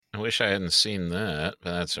wish I hadn't seen that,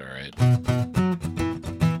 but that's all right.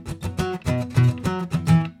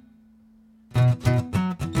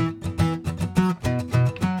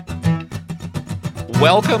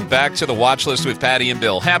 Welcome back to the Watch List with Patty and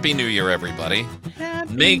Bill. Happy New Year, everybody.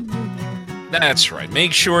 That's right.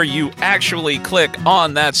 Make sure you actually click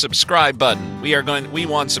on that subscribe button. We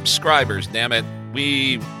want subscribers, damn it.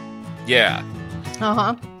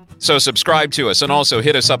 Uh-huh. So subscribe to us and also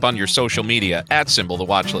hit us up on your social media at @ the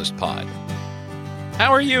Watch List Pod.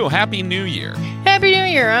 How are you? Happy New Year. Happy New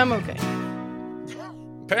Year. I'm okay.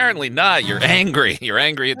 Apparently not. You're angry. You're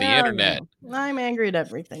angry at the internet. No. I'm angry at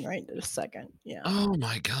everything right this second. Yeah. Oh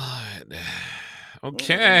my God.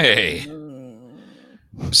 Okay.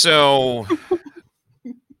 So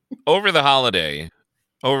over the holiday,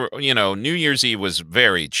 New Year's Eve was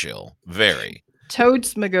very chill. Very.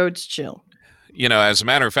 Toads Magoats chill. As a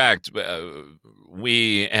matter of fact,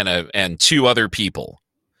 we and two other people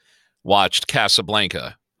watched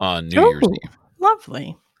Casablanca on New Year's Eve.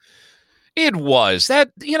 Lovely. It was that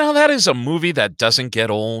is a movie that doesn't get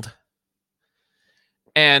old.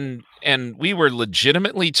 And we were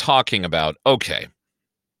legitimately talking about, okay,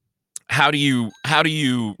 how do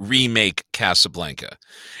you remake Casablanca?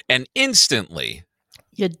 And instantly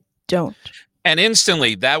you don't. And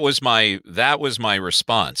instantly that was my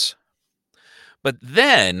response. But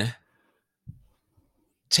then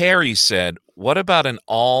Terry said, what about an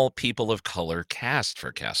all people of color cast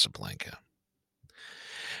for Casablanca?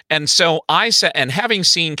 And so I said, and having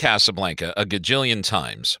seen Casablanca a gajillion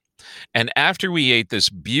times, and after we ate this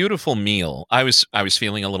beautiful meal, I was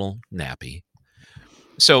feeling a little nappy.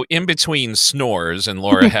 So in between snores and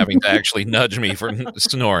Laura having to actually nudge me for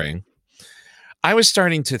snoring, I was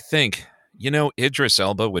starting to think, Idris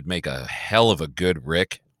Elba would make a hell of a good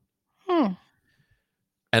Rick.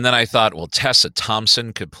 And then I thought, well, Tessa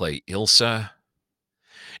Thompson could play Ilsa.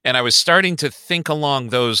 And I was starting to think along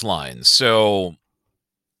those lines. So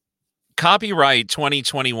copyright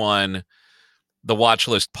 2021, the Watch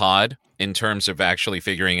List Pod, in terms of actually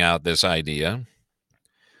figuring out this idea.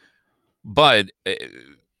 But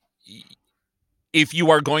if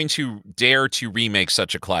you are going to dare to remake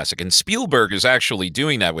such a classic, and Spielberg is actually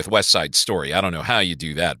doing that with West Side Story. I don't know how you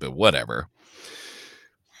do that, but whatever.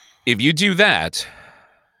 If you do that,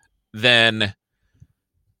 then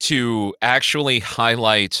to actually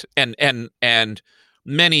highlight and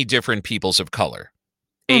many different peoples of color,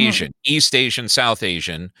 Asian, East Asian, South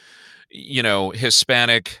Asian,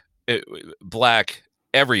 Hispanic, Black,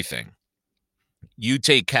 everything. You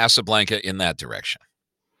take Casablanca in that direction.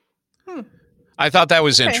 I thought that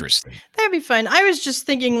was interesting. That'd be fun. I was just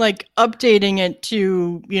thinking like updating it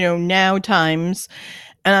to, now times.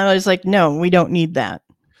 And I was like, no, we don't need that.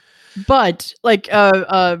 But like,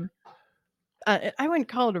 I wouldn't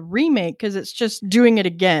call it a remake because it's just doing it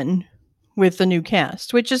again with a new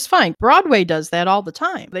cast, which is fine. Broadway does that all the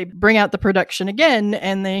time. They bring out the production again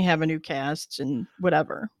and they have a new cast and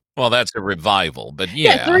whatever. Well, that's a revival, but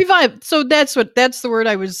yeah. Yeah, the revival. So that's the word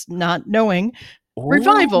I was not knowing.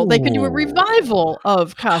 Revival. They could do a revival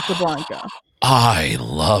of Casablanca. I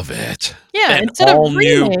love it. Yeah, an instead all of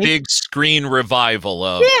new remake, big screen revival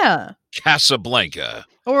of Casablanca.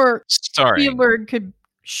 Or starring Spielberg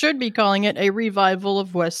should be calling it a revival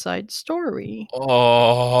of West Side Story.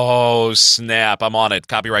 Oh, snap. I'm on it.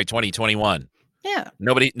 Copyright 2021. Yeah.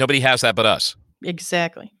 Nobody has that but us.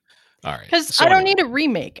 Exactly. All right. Because I don't need a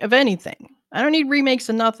remake of anything. I don't need remakes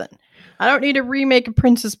of nothing. I don't need a remake of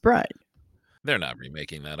Princess Bride. They're not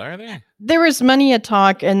remaking that, are they? There was many a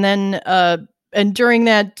talk, and then and during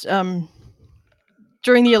that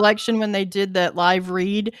during the election when they did that live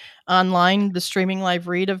read online, the streaming live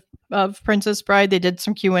read of Princess Bride, they did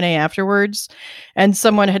some Q&A afterwards, and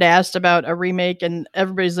someone had asked about a remake, and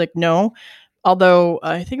everybody's like, no. Although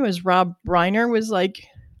I think it was Rob Reiner was like,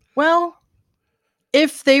 well,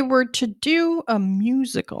 if they were to do a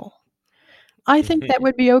musical, I think that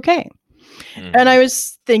would be okay. And I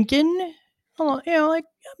was thinking, like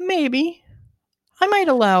maybe I might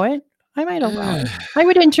allow it. I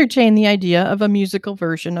would entertain the idea of a musical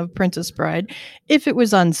version of Princess Bride if it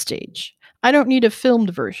was on stage. I don't need a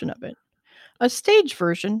filmed version of it. A stage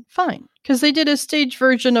version, fine. Because they did a stage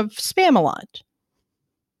version of Spamalot.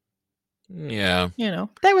 Yeah.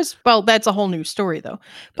 That's a whole new story though.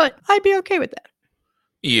 But I'd be okay with that.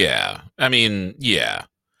 Yeah. I mean, yeah.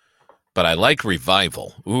 But I like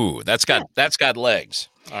revival. Ooh, that's got legs.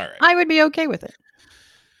 All right. I would be okay with it.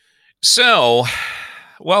 So,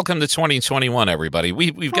 welcome to 2021, everybody.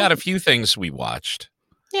 We've got a few things we watched.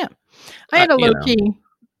 Yeah. I had a low-key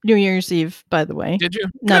New Year's Eve, by the way. Did you?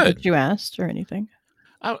 Not that you asked or anything.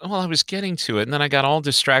 I was getting to it, and then I got all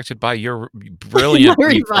distracted by your brilliant My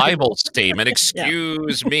revival revival. statement. Yeah.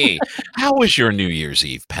 Excuse me. How was your New Year's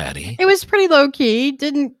Eve, Patty? It was pretty low key.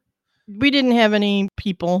 We didn't have any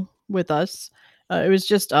people with us. It was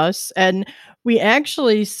just us, and we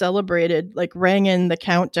actually celebrated, like rang in the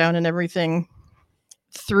countdown and everything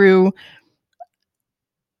through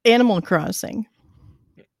Animal Crossing,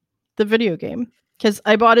 the video game. Because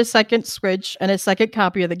I bought a second Switch and a second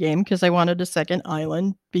copy of the game because I wanted a second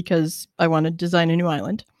island because I wanted to design a new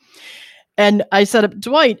island. And I set up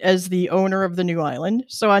Dwight as the owner of the new island.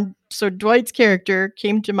 So Dwight's character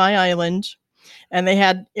came to my island, and they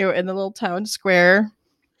had, in the little town square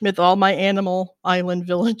with all my Animal Island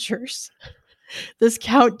villagers, this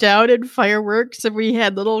countdown and fireworks, and we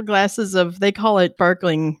had little glasses of, they call it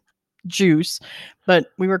sparkling juice, but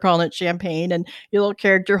we were calling it champagne, and your little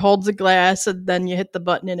character holds a glass and then you hit the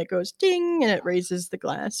button and it goes ding and it raises the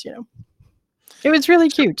glass. It was really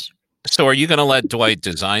cute. So are you going to let Dwight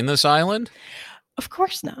design this island? Of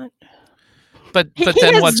course not. But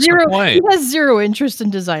then what's the point? He has zero interest in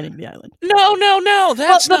designing the island. No,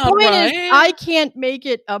 that's the not point right. is, I can't make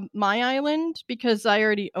it my island because I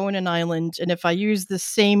already own an island, and if I use the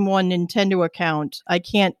same one Nintendo account, I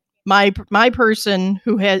can't. My person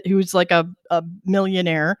who's like a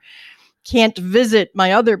millionaire can't visit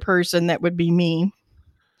my other person that would be me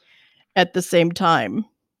at the same time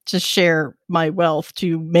to share my wealth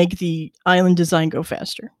to make the island design go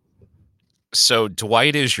faster. So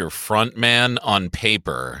Dwight is your front man on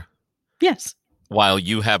paper. Yes. While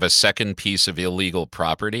you have a second piece of illegal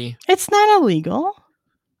property? It's not illegal.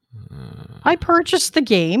 I purchased the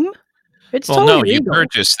game. It's totally legal. You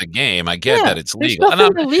purchased the game. I get that it's legal. There's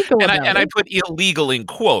nothing illegal about it. I put illegal in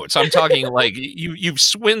quotes. I'm talking like you've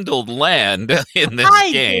swindled land in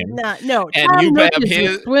this game. Did not. No, and Tom Nook is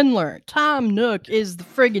the swindler. Tom Nook is the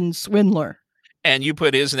friggin' swindler. And you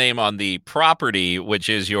put his name on the property, which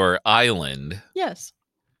is your island. Yes.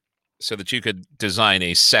 So that you could design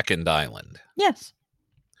a second island. Yes.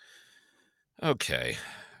 Okay.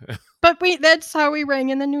 But that's how we rang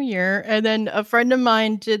in the new year. And then a friend of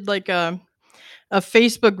mine did like a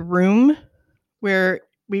Facebook room where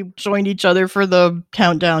we joined each other for the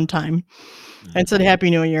countdown time and said Happy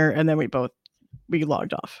New Year, and then we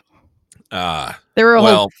logged off. There were a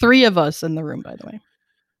whole 3 of us in the room, by the way.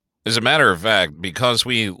 As a matter of fact, because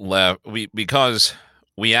we left, because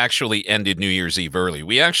we actually ended New Year's Eve early.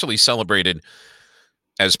 We actually celebrated,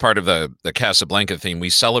 as part of the Casablanca theme, we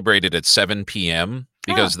celebrated at 7 p.m.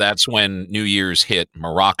 because that's when New Year's hit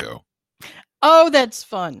Morocco. Oh, that's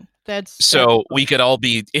fun. We could all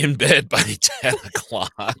be in bed by 10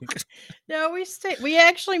 o'clock. No, we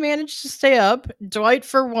actually managed to stay up. Dwight,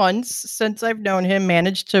 for once, since I've known him,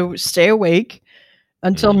 managed to stay awake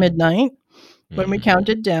until midnight when we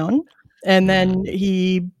counted down. And then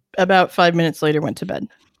he, about 5 minutes later, went to bed.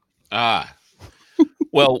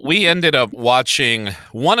 Well, we ended up watching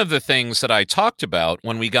one of the things that I talked about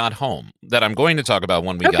when we got home, that I'm going to talk about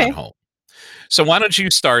when we got home. So why don't you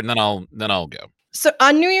start, and then I'll go. So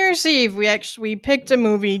on New Year's Eve, we picked a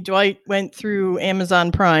movie. Dwight went through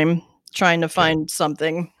Amazon Prime trying to find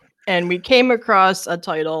something, and we came across a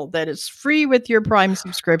title that is free with your Prime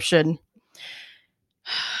subscription.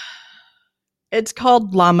 It's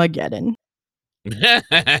called Llamageddon.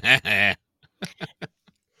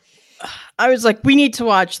 I was like, we need to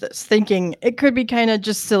watch this, thinking it could be kind of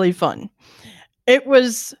just silly fun. It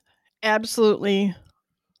was absolutely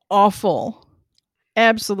awful.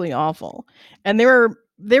 Absolutely awful. And there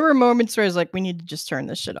were moments where I was like, we need to just turn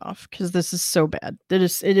this shit off because this is so bad. It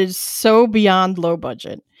is so beyond low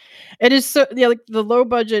budget. It is so, like the low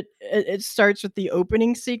budget, it starts with the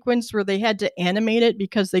opening sequence where they had to animate it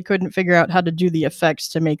because they couldn't figure out how to do the effects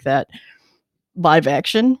to make that live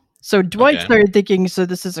action. So Dwight started thinking, so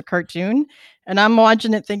this is a cartoon, and I'm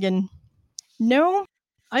watching it thinking, no,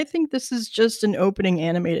 I think this is just an opening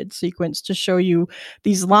animated sequence to show you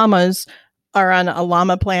these llamas are on a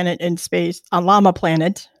llama planet in space. A llama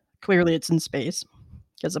planet, clearly it's in space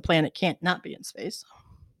because a planet can't not be in space.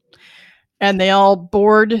 And they all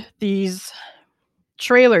board these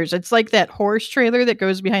trailers. It's like that horse trailer that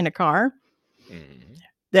goes behind a car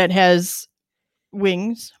that has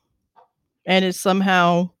wings and is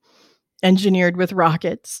somehow engineered with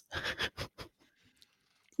rockets.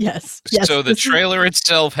 Yes. So the trailer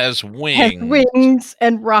itself has wings. Has wings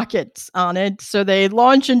and rockets on it. So they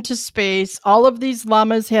launch into space. All of these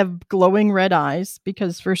llamas have glowing red eyes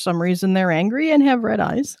because for some reason they're angry and have red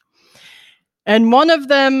eyes. And one of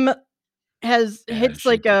them hits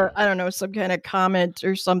like some kind of comet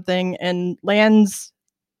or something and lands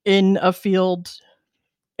in a field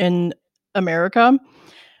in America.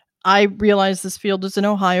 I realize this field is in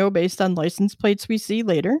Ohio based on license plates we see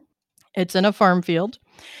later. It's in a farm field.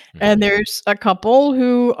 And there's a couple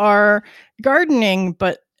who are gardening,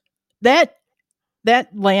 but that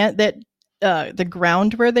land, the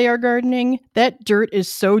ground where they are gardening, that dirt is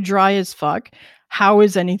so dry as fuck. How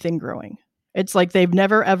is anything growing? It's like they've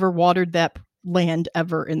never ever watered that land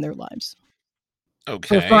ever in their lives.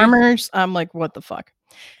 Okay. For farmers, I'm like, what the fuck?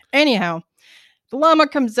 Anyhow, the llama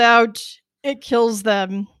comes out, it kills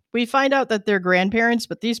them. We find out that they're grandparents,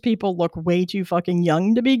 but these people look way too fucking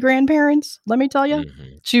young to be grandparents, let me tell you.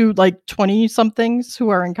 To like 20 somethings who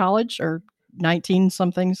are in college, or 19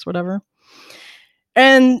 somethings, whatever.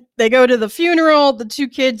 And they go to the funeral. The two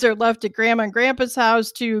kids are left at grandma and grandpa's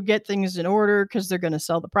house to get things in order because they're going to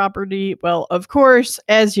sell the property. Well, of course,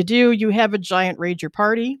 as you do, you have a giant rager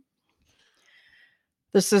party.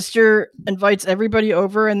 The sister invites everybody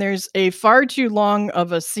over, and there's a far too long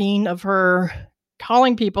of a scene of her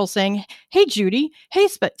calling people saying, "Hey, Judy. Hey,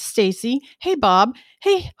 Stacy. Hey, Bob.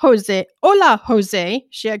 Hey, Jose. Hola, Jose."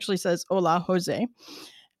 She actually says, "Hola, Jose."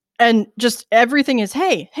 And just everything is,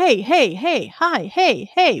 hey, hey, hey, hey, hi, hey,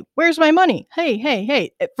 hey, where's my money? Hey, hey,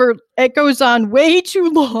 hey. It goes on way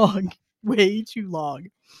too long. Way too long.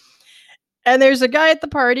 And there's a guy at the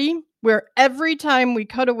party where every time we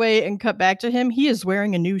cut away and cut back to him, he is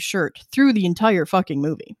wearing a new shirt through the entire fucking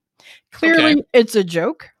movie. Clearly, it's a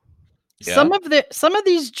joke. Yeah. Some of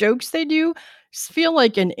these jokes they do feel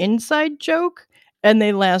like an inside joke, and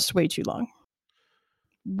they last way too long.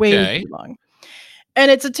 Way too long. And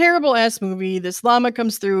it's a terrible ass movie. This llama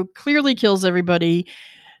comes through, clearly kills everybody.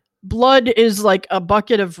 Blood is like a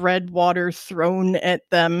bucket of red water thrown at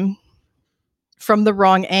them from the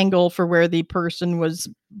wrong angle for where the person was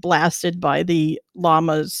blasted by the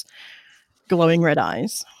llama's glowing red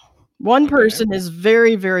eyes. One person is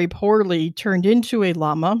very, very poorly turned into a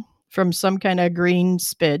llama from some kind of green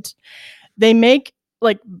spit. They make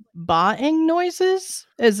like baaing noises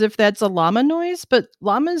as if that's a llama noise, but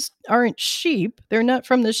llamas aren't sheep. They're not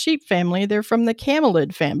from the sheep family. They're from the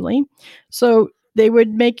camelid family. So they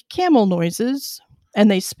would make camel noises and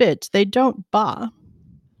they spit. They don't baa.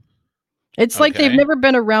 It's like they've never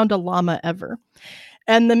been around a llama ever.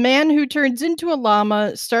 And the man who turns into a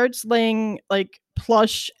llama starts laying like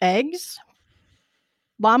plush eggs.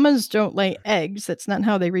 Llamas don't lay eggs. That's not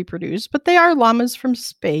how they reproduce, but they are llamas from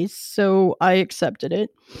space, so I accepted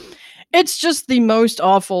it. It's just the most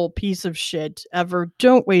awful piece of shit ever.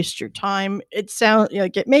 Don't waste your time. It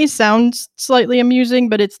may sound slightly amusing,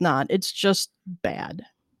 but it's not. It's just bad.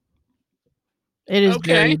 It is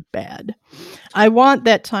very bad. I want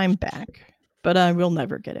that time back, but I will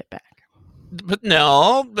never get it back. But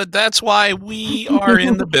that's why we are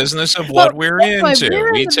in the business of what we're into.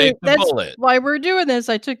 We take the bullet. That's why we're doing this.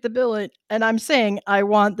 I took the bullet, and I'm saying I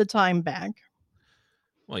want the time back.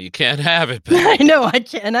 Well, you can't have it back. I know I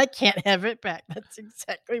can't, and I can't have it back. That's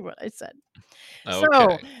exactly what I said.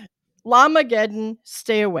 So, Llamageddon,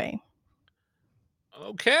 stay away.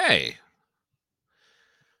 Okay.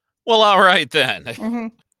 Well, all right then. Mm-hmm.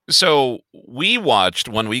 So we watched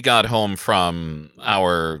when we got home from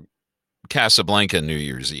our Casablanca New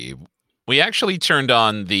Year's Eve. We actually turned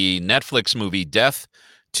on the Netflix movie Death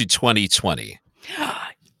to 2020.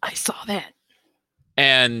 I saw that.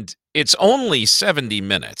 And it's only 70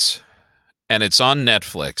 minutes. And it's on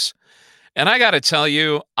Netflix. And I got to tell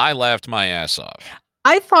you, I laughed my ass off.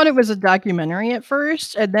 I thought it was a documentary at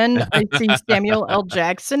first. And then I see Samuel L.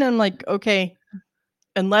 Jackson. And I'm like, okay,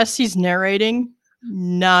 unless he's narrating,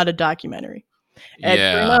 not a documentary. And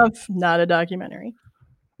sure enough, not a documentary.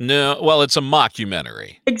 No, well, it's a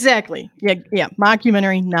mockumentary. Exactly. Yeah,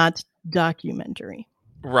 mockumentary, not documentary.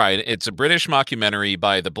 Right. It's a British mockumentary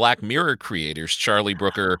by the Black Mirror creators, Charlie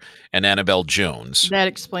Brooker and Annabelle Jones. That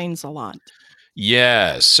explains a lot.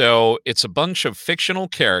 Yeah, so it's a bunch of fictional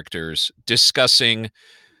characters discussing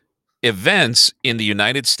events in the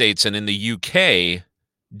United States and in the UK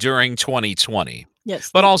during 2020.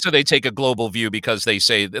 Yes. But also they take a global view because they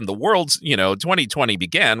say in the world's, 2020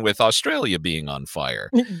 began with Australia being on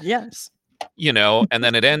fire. Yes. And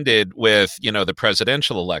then it ended with, the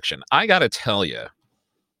presidential election. I got to tell you,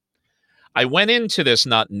 I went into this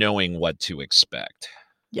not knowing what to expect.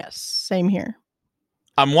 Yes, same here.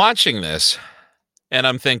 I'm watching this and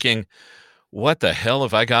I'm thinking, what the hell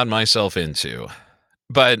have I got myself into?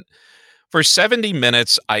 But for 70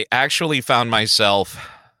 minutes, I actually found myself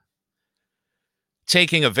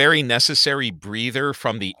taking a very necessary breather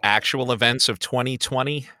from the actual events of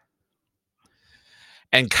 2020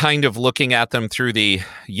 and kind of looking at them through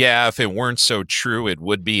if it weren't so true, it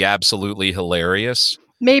would be absolutely hilarious.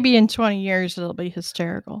 Maybe in 20 years, it'll be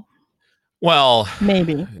hysterical. Well,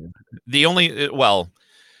 maybe.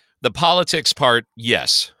 The politics part,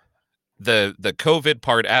 yes. The COVID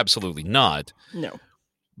part, absolutely not. No.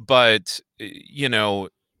 But,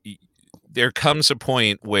 there comes a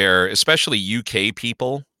point where, especially UK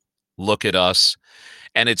people, look at us,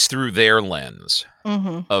 and it's through their lens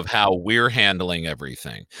of how we're handling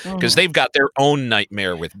everything. Because they've got their own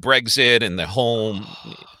nightmare with Brexit and the home,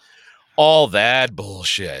 all that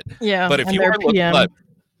bullshit. Yeah, But and their PM.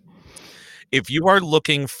 If you are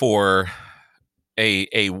looking for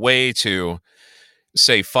a way to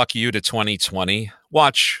say fuck you to 2020,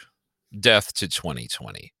 watch Death to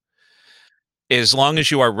 2020. As long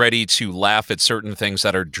as you are ready to laugh at certain things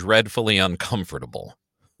that are dreadfully uncomfortable.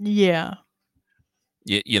 Yeah.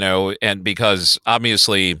 And because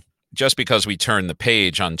obviously just because we turned the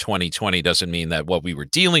page on 2020 doesn't mean that what we were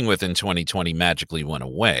dealing with in 2020 magically went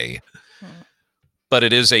away. But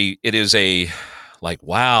it is a like,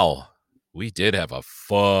 wow, we did have a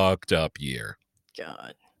fucked up year.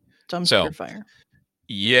 God. Dumpster fire.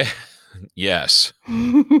 Yeah. Yes.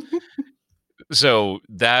 So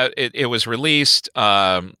that it was released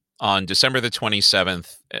on December the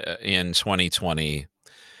 27th in 2020.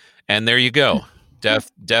 And there you go. Death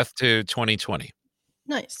to 2020.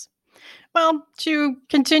 Nice. Well, to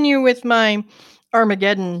continue with my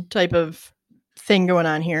Armageddon type of thing going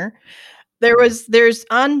on here, there's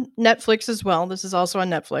on Netflix as well. This is also on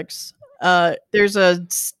Netflix. There's a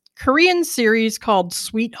Korean series called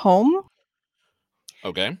Sweet Home.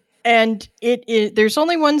 Okay. And there's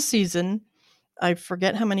only one season. I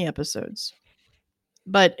forget how many episodes.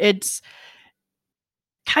 But it's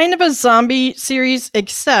kind of a zombie series,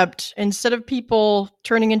 except instead of people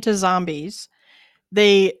turning into zombies,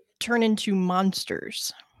 they turn into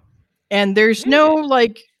monsters. And there's no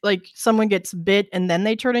like someone gets bit and then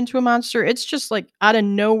they turn into a monster. It's just like out of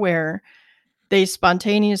nowhere, they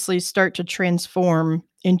spontaneously start to transform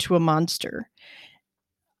into a monster.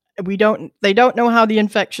 They don't know how the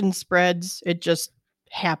infection spreads. It just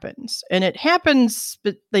happens. And it happens,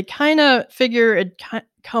 but they kind of figure it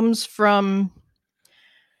comes from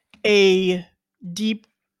a deep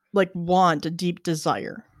want, a deep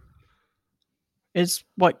desire is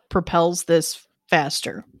what propels this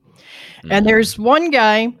faster. And there's one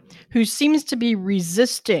guy who seems to be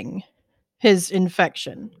resisting his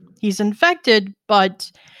infection. He's infected,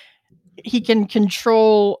 but he can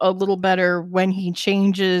control a little better when he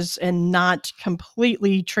changes and not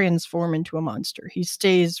completely transform into a monster. He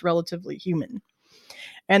stays relatively human.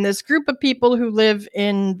 And this group of people who live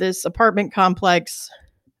in this apartment complex,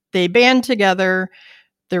 they band together,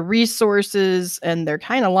 their resources, and they're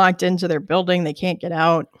kind of locked into their building. They can't get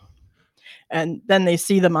out. And then they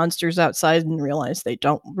see the monsters outside and realize they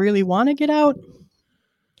don't really want to get out.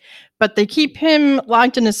 But they keep him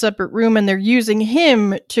locked in a separate room, and they're using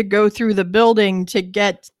him to go through the building to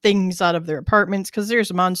get things out of their apartments because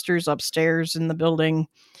there's monsters upstairs in the building.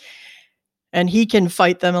 And he can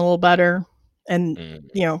fight them a little better. And,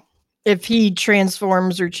 if he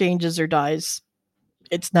transforms or changes or dies,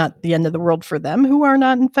 it's not the end of the world for them who are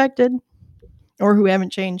not infected or who haven't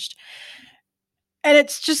changed. And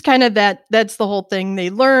it's just kind of that's the whole thing.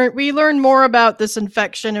 We learn more about this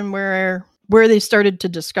infection and where they started to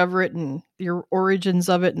discover it and the origins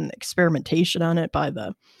of it and experimentation on it by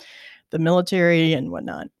the military and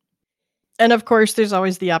whatnot. And of course, there's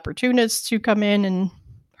always the opportunists who come in and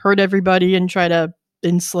hurt everybody and try to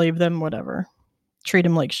enslave them, whatever. Treat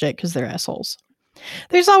them like shit because they're assholes.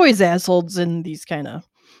 There's always assholes in these kind of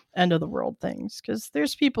end of the world things because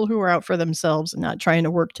there's people who are out for themselves and not trying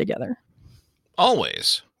to work together.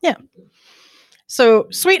 Always. Yeah. So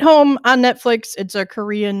Sweet Home on Netflix. It's a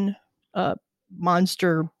Korean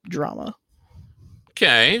monster drama.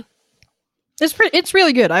 Okay. It's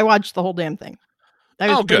really good. I watched the whole damn thing. I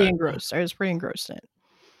was pretty good. engrossed. I was pretty engrossed in it.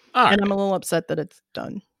 All right. And I'm a little upset that it's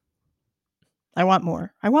done. I want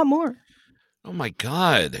more. Oh my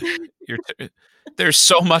God. There's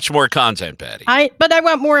so much more content, Patty. But I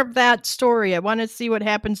want more of that story. I want to see what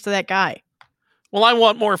happens to that guy. Well, I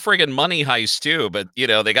want more friggin' Money Heist too, but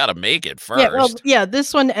they got to make it first.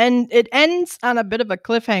 This one it ends on a bit of a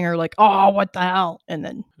cliffhanger, like, oh, what the hell? And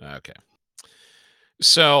then okay.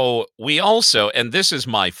 So we also, and this is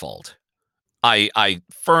my fault, I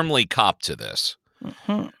firmly cop to this.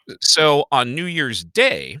 Mm-hmm. So on New Year's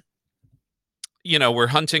Day, we're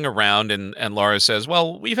hunting around and Laura says,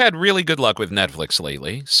 well, we've had really good luck with Netflix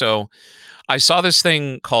lately. So I saw this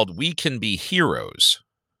thing called We Can Be Heroes.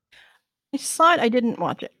 I saw it. I didn't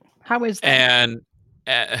watch it. How is that? And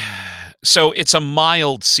so it's a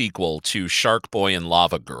mild sequel to Shark Boy and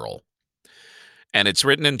Lava Girl. And it's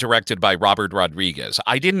written and directed by Robert Rodriguez.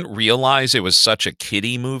 I didn't realize it was such a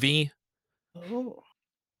kiddie movie. Oh.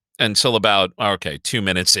 until about, okay, 2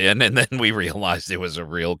 minutes in, and then we realized it was a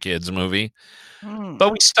real kids movie.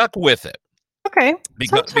 But we stuck with it. Okay.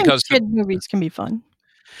 Because Sometimes because the kid movies can be fun.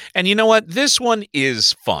 and you know what? This one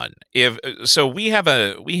is fun. If so, we have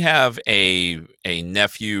a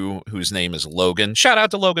nephew whose name is Logan. Shout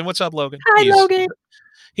out to Logan. What's up, Logan? Hi, Logan.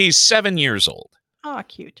 He's 7 years old, Oh,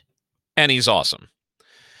 cute. and he's awesome.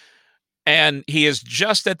 And he is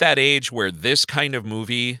just at that age where this kind of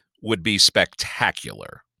movie would be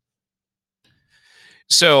spectacular.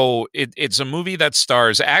 So it's a movie that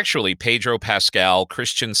stars actually Pedro Pascal,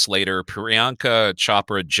 Christian Slater, Priyanka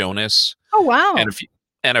Chopra Jonas, Oh, wow.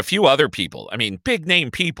 and a few other people. I mean, big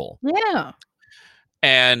name people. Yeah.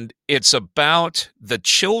 And it's about the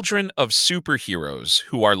children of superheroes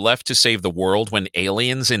who are left to save the world when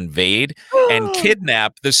aliens invade and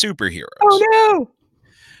kidnap the superheroes. Oh, no.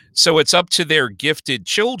 So it's up to their gifted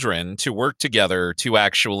children to work together to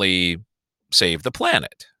actually save the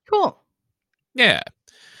planet. Cool. Yeah.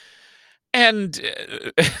 And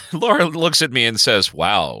Laura looks at me and says,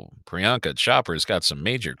 "Wow, Priyanka Chopra's got some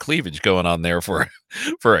major cleavage going on there for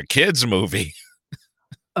a kids movie."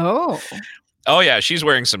 Oh. Oh yeah, she's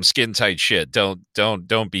wearing some skin tight shit.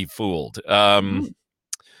 Don't be fooled.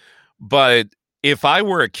 But if I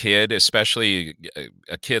were a kid, especially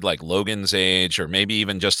a kid like Logan's age, or maybe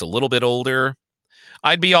even just a little bit older,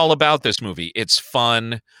 I'd be all about this movie. It's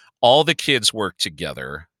fun. All the kids work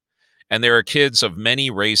together. And there are kids of many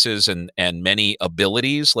races and many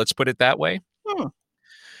abilities, let's put it that way.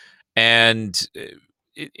 And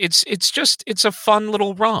it's a fun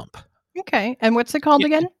little romp. Okay. And what's it called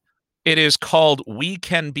again? It is called We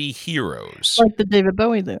Can Be Heroes. Like the David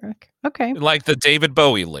Bowie lyric. Okay. Like the David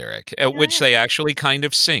Bowie lyric, which they actually kind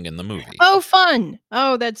of sing in the movie. Oh, fun.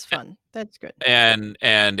 Oh, that's fun. That's good. And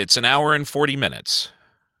it's an hour and 40 minutes.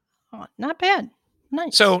 Oh, not bad.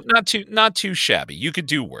 Nice. So not too shabby. You could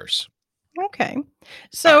do worse. Okay.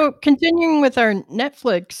 So continuing with our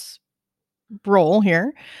Netflix roll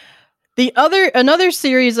here. Another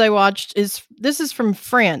series I watched is from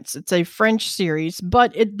France. It's a French series,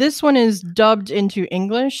 but this one is dubbed into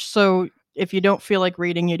English. So if you don't feel like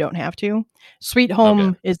reading, you don't have to. Sweet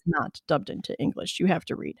Home is not dubbed into English. You have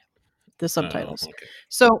to read the subtitles. Okay.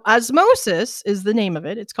 So Osmosis is the name of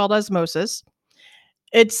it. It's called Osmosis.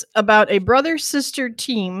 It's about a brother-sister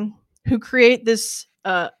team who create this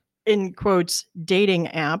in quotes dating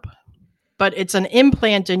app, but it's an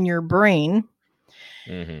implant in your brain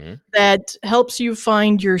that helps you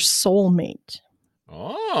find your soulmate.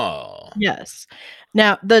 Oh. Yes.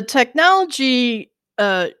 Now, the technology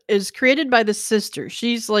is created by the sister.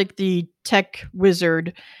 She's like the tech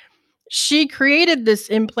wizard. She created this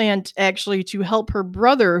implant actually to help her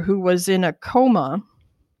brother, who was in a coma,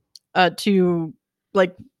 to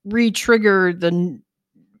like re-trigger the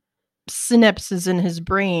synapses in his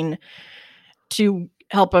brain to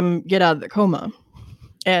help him get out of the coma.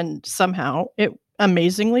 And somehow it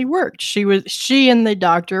amazingly worked. She and the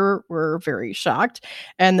doctor were very shocked,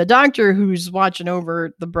 and the doctor who's watching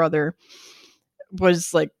over the brother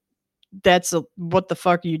was like, what the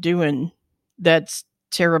fuck are you doing? That's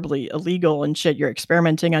terribly illegal and shit. You're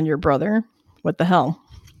experimenting on your brother. What the hell?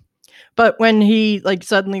 But when he like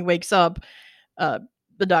suddenly wakes up,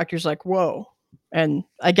 the doctor's like, whoa. And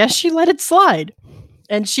I guess she let it slide.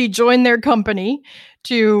 And she joined their company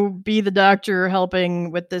to be the doctor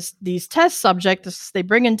helping with these test subjects. They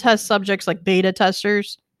bring in test subjects like beta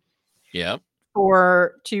testers. Yeah.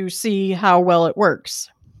 To see how well it works.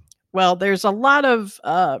 Well, there's a lot of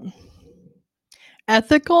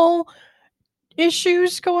ethical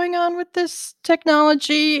issues going on with this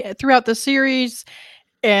technology throughout the series.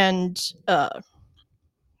 And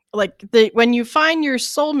when you find your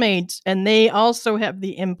soulmate and they also have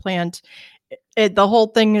the implant, the whole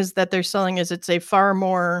thing is that they're selling is it's a far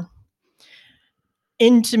more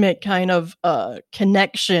intimate kind of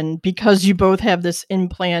connection because you both have this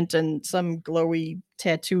implant and some glowy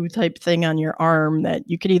tattoo type thing on your arm that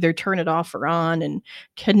you could either turn it off or on and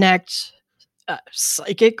connect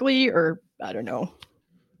psychically or I don't know,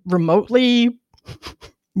 remotely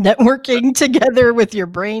networking together with your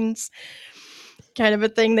brains kind of a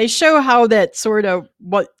thing. They show how that sort of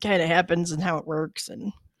what kind of happens and how it works,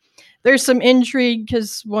 and there's some intrigue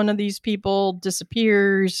because one of these people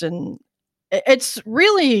disappears, and it's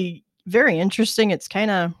really very interesting. It's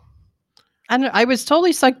kind of I was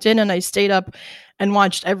totally sucked in, and I stayed up and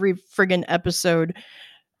watched every friggin' episode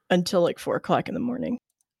until like 4:00 in the morning.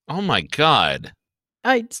 Oh my god.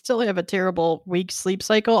 I still have a terrible week sleep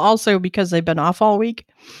cycle. Also, because I've been off all week,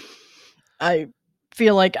 I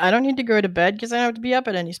feel like I don't need to go to bed because I don't have to be up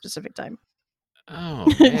at any specific time. Oh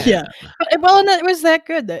man. Yeah. Well, and it was that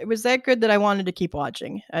good. It was that good that I wanted to keep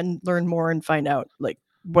watching and learn more and find out like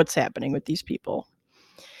what's happening with these people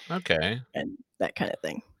Okay. and that kind of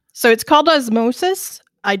thing. So it's called Osmosis.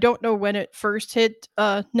 I don't know when it first hit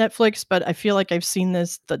Netflix, but I feel like I've seen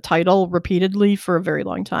the title repeatedly for a very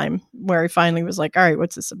long time, where I finally was like, all right,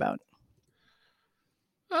 what's this about?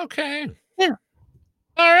 Okay. Yeah.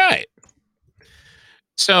 All right.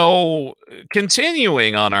 So,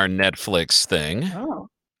 continuing on our Netflix thing, Oh.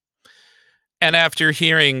 and after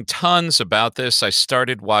hearing tons about this, I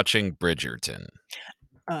started watching Bridgerton.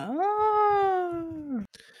 Oh.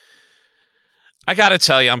 I gotta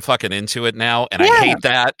tell you, I'm fucking into it now, and I Yeah. hate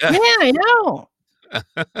that. Yeah, I know.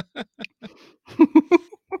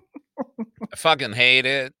 I fucking hate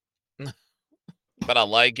it, but I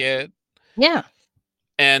like it. Yeah.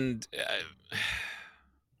 And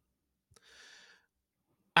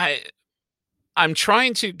I'm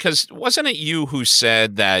trying to, because wasn't it you who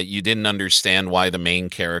said that you didn't understand why the main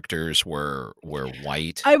characters were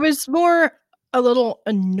white? I was more a little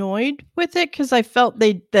annoyed with it because I felt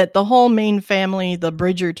that the whole main family, the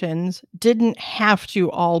Bridgertons, didn't have to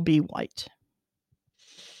all be white.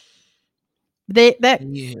 There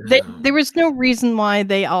was no reason why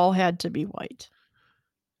they all had to be white.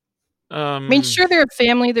 I mean, sure, they're a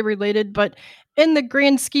family, they're related, but in the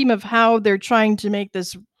grand scheme of how they're trying to make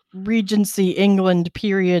this Regency England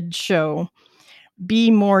period show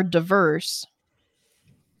be more diverse,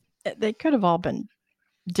 they could have all been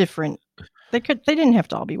different. They didn't have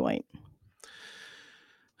to all be white.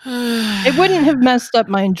 It wouldn't have messed up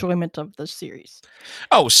my enjoyment of the series.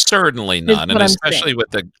 Oh, certainly not, and what I'm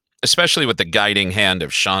especially with the guiding hand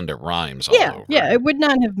of Shonda Rhimes all Yeah, over. yeah, it would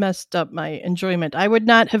not have messed up my enjoyment. I would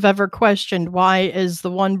not have ever questioned why is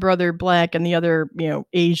the one brother black and the other,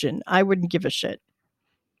 Asian. I wouldn't give a shit.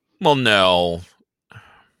 Well, no.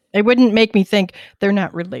 It wouldn't make me think they're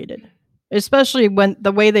not related. Especially when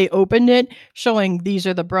the way they opened it, showing these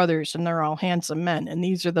are the brothers and they're all handsome men, and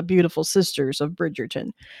these are the beautiful sisters of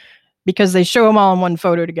Bridgerton. Because they show them all in one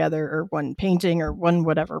photo together, or one painting, or one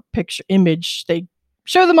whatever picture image. They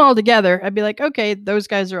show them all together. I'd be like, okay, those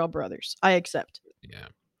guys are all brothers. I accept. Yeah.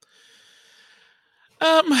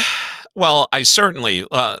 Well, I certainly,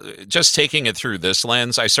 just taking it through this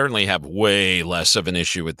lens, I certainly have way less of an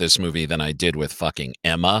issue with this movie than I did with fucking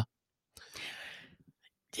Emma.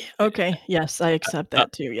 Okay, yes, I accept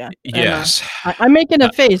that too. Yeah. Yes. I'm making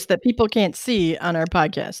a face that people can't see on our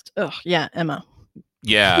podcast. Oh, yeah, Emma.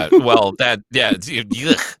 Yeah. Well, yeah.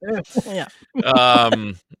 Yeah.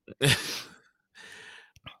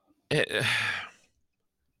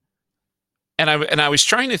 And I was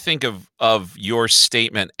trying to think of your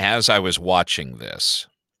statement as I was watching this.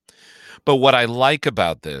 But what I like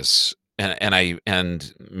about this,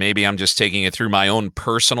 and maybe I'm just taking it through my own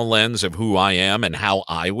personal lens of who I am and how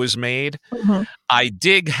I was made. Mhm. I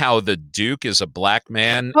dig how the Duke is a black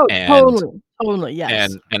man, Oh, and totally,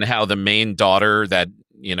 yes. and how the main daughter that,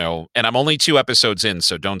 and I'm only 2 episodes in,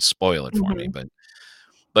 so don't spoil it for me,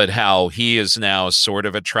 but how he is now sort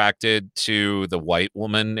of attracted to the white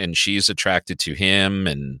woman and she's attracted to him,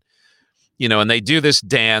 and and they do this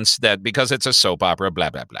dance that, because it's a soap opera,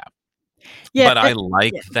 blah blah blah. Yeah, But I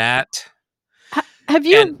like that. Have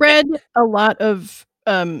you read a lot of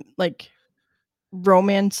like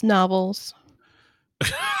romance novels?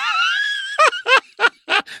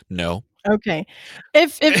 No. Okay.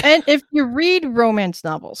 If you read romance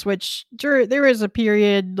novels, which there was a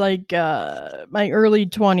period like my early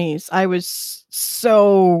 20s, I was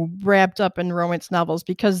so wrapped up in romance novels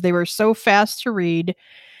because they were so fast to read.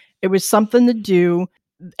 It was something to do,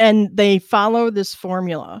 and they follow this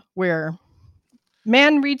formula where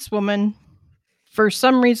man reads woman. For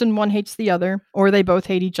some reason, one hates the other, or they both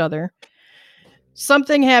hate each other.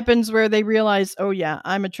 Something happens where they realize, oh yeah,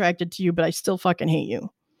 I'm attracted to you, but I still fucking hate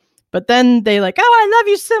you. But then they like, oh, I love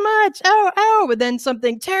you so much. Oh. But then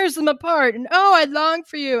something tears them apart. And oh, I long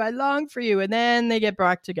for you. I long for you. And then they get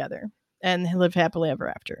brought together and live happily ever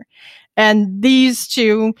after. And these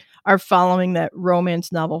two are following that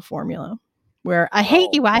romance novel formula where I hate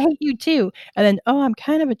you. I hate you too. And then, oh, I'm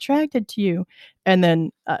kind of attracted to you. And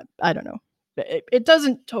then, I don't know. It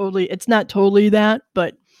doesn't totally, it's not totally that,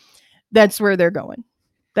 but that's where they're going.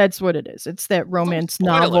 That's what it is. It's that romance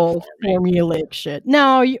novel formulaic shit.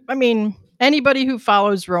 No, I mean, anybody who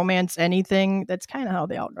follows romance anything, that's kind of how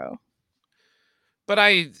they all go.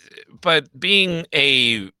 But being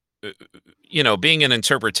being an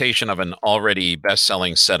interpretation of an already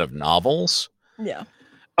best-selling set of novels. Yeah.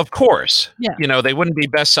 Of course. Yeah. They wouldn't be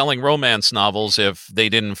best-selling romance novels if they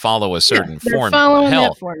didn't follow a certain they're formula. following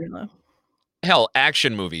that formula. hell,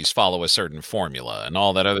 action movies follow a certain formula and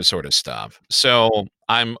all that other sort of stuff. So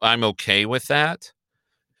I'm okay with that.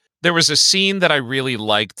 There was a scene that I really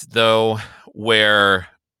liked though, where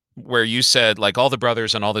you said like all the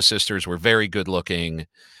brothers and all the sisters were very good looking,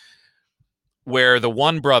 where the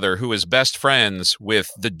one brother who is best friends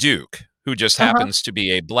with the Duke, who just Uh-huh. happens to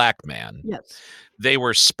be a black man, Yes. they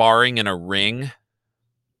were sparring in a ring.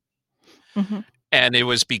 Mhm. And it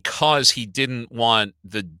was because he didn't want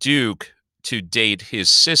the Duke to date his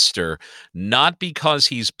sister, not because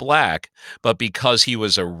he's black, but because he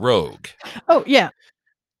was a rogue. Oh, yeah.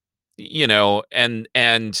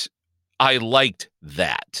 And I liked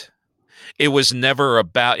that. It was never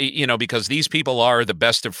about, because these people are the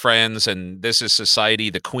best of friends and this is society.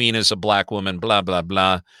 The queen is a black woman, blah, blah,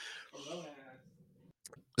 blah.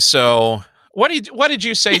 So what did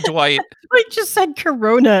you say, Dwight? I just said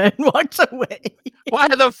Corona and walked away. Why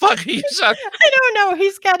the fuck are you so... I don't know.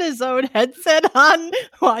 He's got his own headset on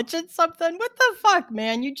watching something. What the fuck,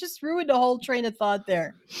 man? You just ruined the whole train of thought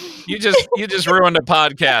there. You just ruined the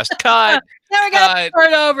podcast. Cut. Now we gotta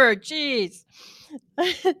start over. Jeez.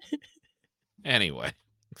 Anyway,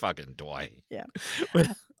 fucking Dwight. Yeah.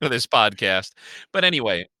 with this podcast. But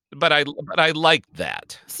anyway, but I liked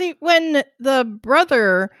that. See, when the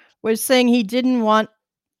brother was saying he didn't want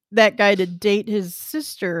that guy to date his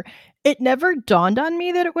sister, it never dawned on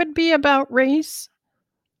me that it would be about race.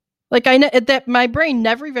 Like that my brain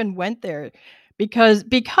never even went there because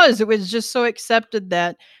it was just so accepted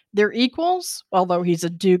that they're equals, although he's a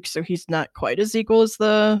duke, so he's not quite as equal as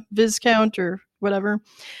the Viscount or whatever.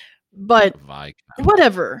 But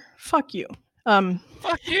whatever. Fuck you.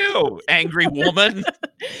 Fuck you, angry woman.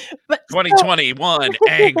 But 2021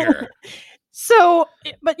 anger. So,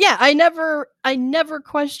 but yeah, I never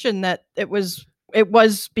questioned that it was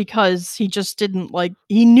because he just didn't like,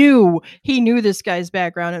 he knew this guy's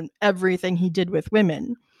background and everything he did with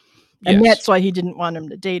women. And that's why he didn't want him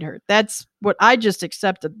to date her. That's what I just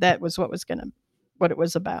accepted. That was what it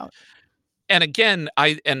was about. And again,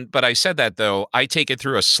 but I said that though, I take it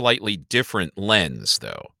through a slightly different lens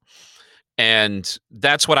though. And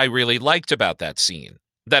that's what I really liked about that scene.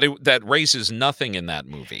 That raises nothing in that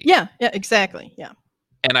movie. Yeah, exactly. Yeah.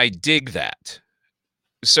 And I dig that.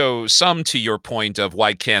 So some to your point of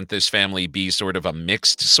why can't this family be sort of a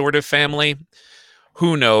mixed sort of family?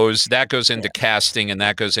 Who knows? That goes into casting and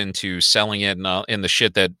that goes into selling it in the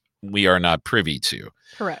shit that we are not privy to.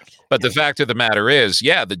 Correct. But the fact of the matter is,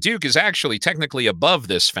 the Duke is actually technically above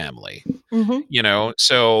this family. Mm-hmm.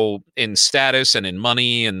 So in status and in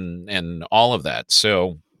money and all of that.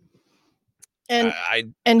 So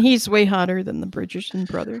and he's way hotter than the Bridgerton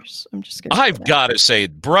brothers. I'm just gonna. I've got to say,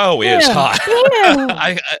 bro is hot.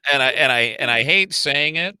 Yeah. I hate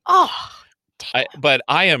saying it. Oh, but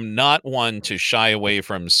I am not one to shy away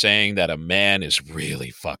from saying that a man is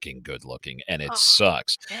really fucking good looking, and it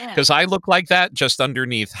sucks because I look like that just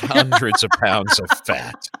underneath hundreds of pounds of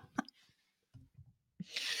fat.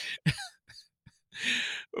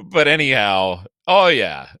 But anyhow, oh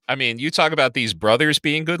yeah, I mean, you talk about these brothers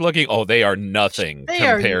being good looking. Oh, they are nothing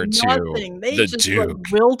compared to they the just Duke.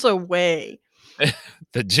 Wilt away.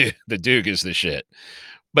 The Duke is the shit.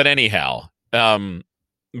 But anyhow,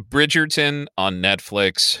 Bridgerton on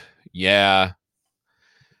Netflix. Yeah.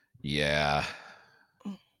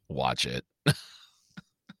 Watch it.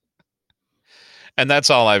 And that's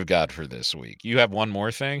all I've got for this week. You have one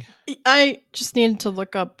more thing? I just needed to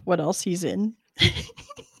look up what else he's in.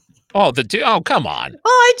 Oh, come on.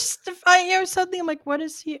 Oh, I suddenly I'm like, what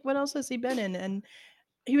else has he been in? And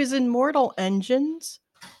he was in Mortal Engines,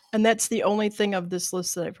 and that's the only thing of this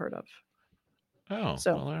list that I've heard of. Oh,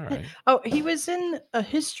 so well, all right. Oh, he was in a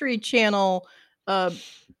History Channel,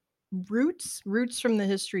 Roots from the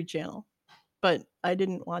History Channel, but I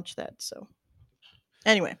didn't watch that. So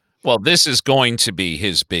anyway. Well, this is going to be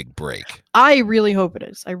his big break. I really hope it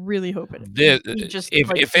is. I really hope it is.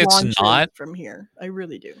 If it's not from here, I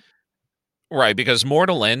really do. Right, because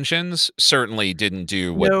Mortal Engines certainly didn't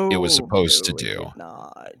do what it was supposed to do.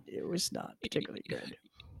 It was not particularly good.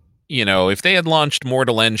 If they had launched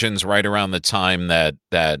Mortal Engines right around the time that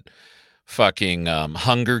fucking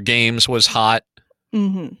Hunger Games was hot,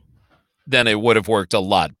 then it would have worked a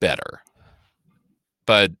lot better.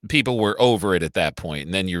 But people were over it at that point,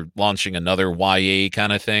 and then you're launching another YA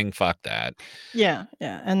kind of thing. Fuck that. Yeah,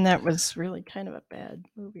 and that was really kind of a bad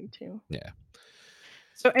movie too. Yeah.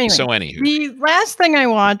 So anyway, the last thing I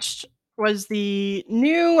watched was the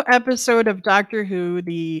new episode of Doctor Who,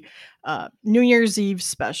 the New Year's Eve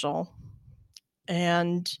special,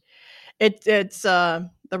 and it's the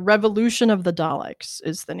Revolution of the Daleks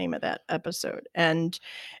is the name of that episode, and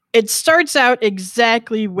it starts out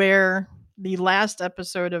exactly where the last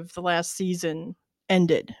episode of the last season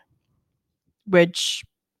ended, which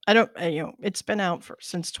I don't, it's been out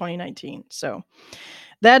since 2019. So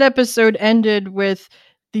that episode ended with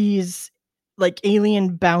these like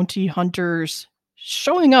alien bounty hunters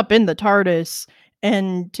showing up in the TARDIS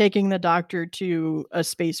and taking the Doctor to a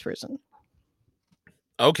space prison.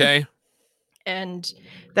 Okay. And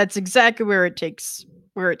that's exactly where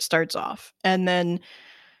it starts off. And then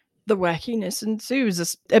the wackiness ensues.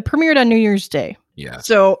 It premiered on New Year's Day. Yeah.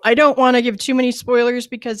 So I don't want to give too many spoilers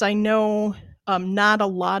because I know not a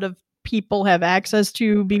lot of people have access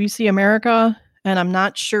to BBC America, and I'm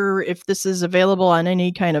not sure if this is available on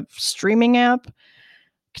any kind of streaming app,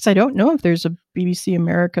 because I don't know if there's a BBC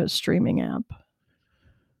America streaming app.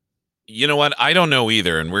 You know what? I don't know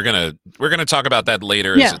either, and we're gonna talk about that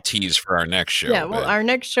later as a tease for our next show. Yeah, well, our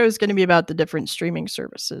next show is going to be about the different streaming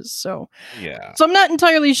services. So yeah, so I'm not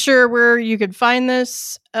entirely sure where you could find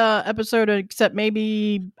this episode, except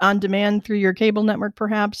maybe on demand through your cable network,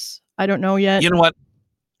 perhaps. I don't know yet. You know what?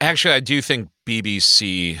 Actually, I do think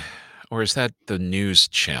BBC, or is that the news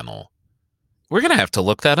channel? We're gonna have to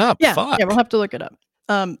look that up. Yeah, Fuck. yeah, we'll have to look it up.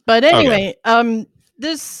 But anyway,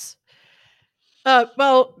 this.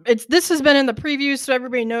 This has been in the preview, so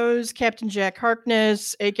everybody knows Captain Jack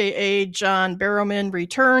Harkness, aka John Barrowman,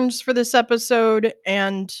 returns for this episode,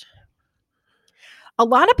 and a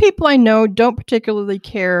lot of people I know don't particularly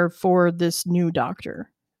care for this new Doctor,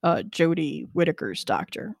 Jodie Whittaker's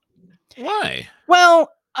Doctor. Why? Well,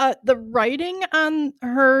 the writing on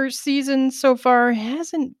her season so far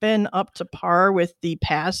hasn't been up to par with the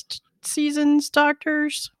past season's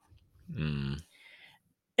Doctors.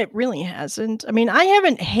 It really hasn't. I mean, I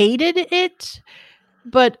haven't hated it,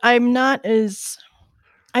 but I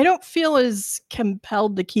don't feel as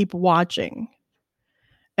compelled to keep watching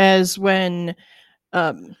as when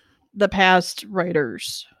the past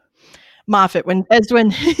writers, Moffat, as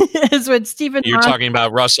when Stephen You're talking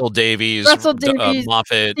about Russell Davies,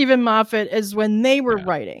 Moffat, Stephen Moffat, as when they were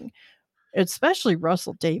writing, especially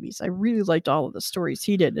Russell Davies. I really liked all of the stories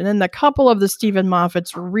he did, and then the couple of the Stephen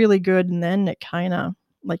Moffats were really good, and then it kind of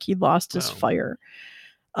like he lost his fire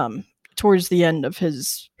towards the end of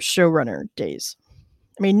his showrunner days.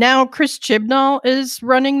 I mean, now Chris Chibnall is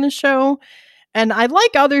running the show, and I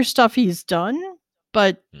like other stuff he's done,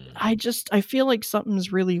 but I feel like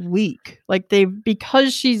something's really weak. Like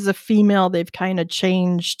because she's a female, they've kind of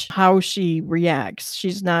changed how she reacts.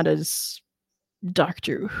 She's not as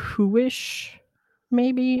Doctor Who-ish,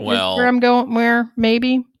 maybe. Well, where I'm going,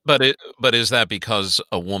 maybe. But is that because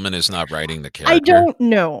a woman is not writing the character? I don't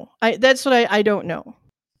know. That's what I don't know.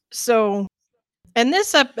 So, and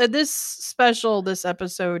this episode,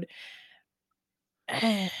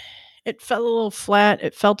 it felt a little flat.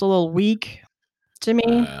 It felt a little weak to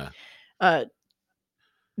me.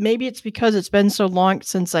 Maybe it's because it's been so long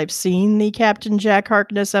since I've seen the Captain Jack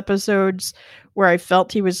Harkness episodes, where I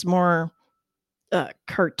felt he was more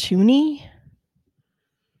cartoony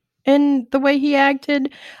in the way he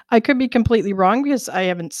acted. I could be completely wrong because I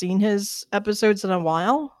haven't seen his episodes in a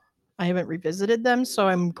while. I haven't revisited them, so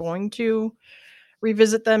I'm going to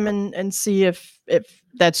revisit them and see if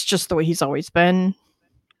that's just the way he's always been,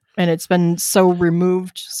 and it's been so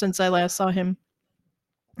removed since I last saw him.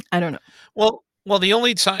 I don't know. Well, the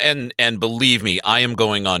only time, and believe me, I am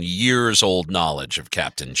going on years old knowledge of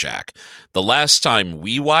Captain Jack. The last time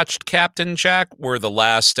we watched Captain Jack were the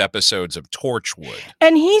last episodes of Torchwood.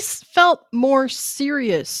 And he's felt more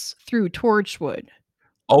serious through Torchwood.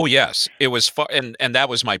 Oh, yes. It was fun. And that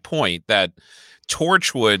was my point, that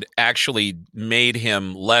Torchwood actually made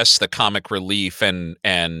him less the comic relief and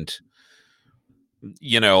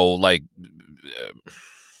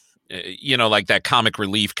like that comic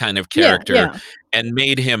relief kind of character, and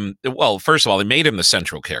made him, well, first of all, it made him the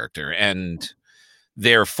central character, and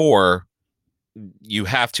therefore you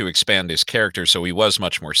have to expand his character, so he was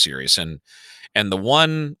much more serious. And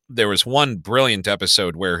there was one brilliant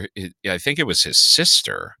episode where I think it was his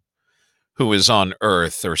sister who was on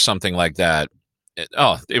Earth or something like that.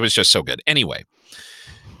 It was just so good. Anyway,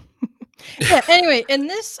 in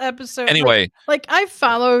this episode, like I've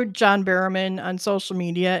followed John Barrowman on social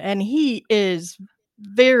media, and he is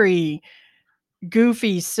very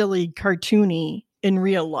goofy, silly, cartoony in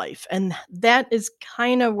real life, and that is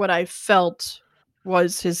kind of what I felt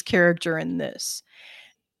was his character in this.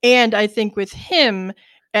 And I think with him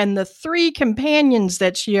and the 3 companions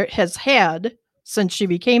that she has had since she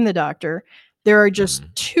became the Doctor, there are just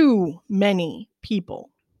too many people.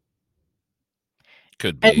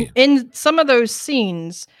 Could be. And in some of those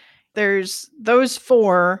scenes, there's those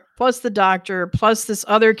 4 plus the Doctor plus this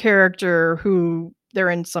other character who they're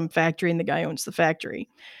in some factory and the guy owns the factory.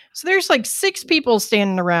 So there's like 6 people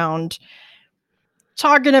standing around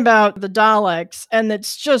talking about the Daleks, and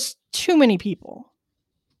it's just too many people.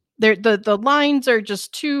 The lines are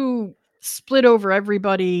just too split over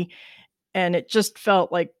everybody, and it just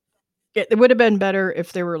felt like it would have been better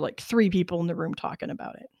if there were like 3 people in the room talking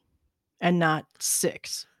about it and not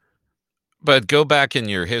 6. But go back in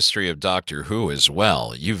your history of Doctor Who as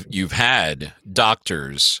well. You've had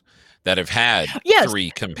doctors that have had 3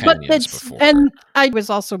 companions before. And I was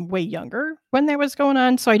also way younger when that was going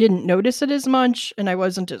on, so I didn't notice it as much, and I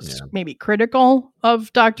wasn't as maybe critical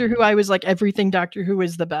of Doctor Who. I was like, everything Doctor Who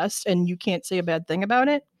is the best, and you can't say a bad thing about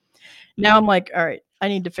it. Now I'm like, all right, I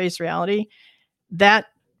need to face reality. That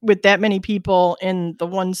with that many people in the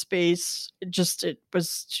one space, it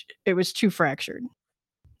was too fractured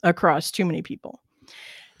across too many people.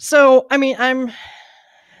 So, I mean,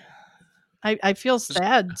 I feel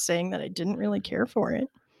sad saying that I didn't really care for it,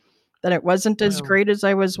 that it wasn't as great as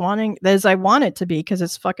I want it to be, because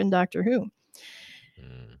it's fucking Doctor Who.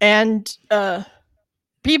 And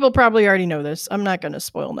people probably already know this. I'm not going to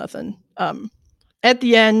spoil nothing. At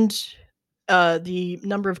the end, the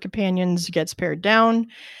number of companions gets pared down,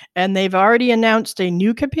 and they've already announced a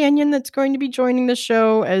new companion that's going to be joining the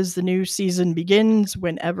show as the new season begins,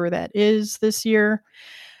 whenever that is this year.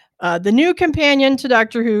 The new companion to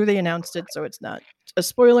Doctor Who, they announced it, so it's not a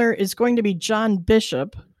spoiler, is going to be John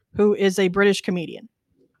Bishop, who is a British comedian.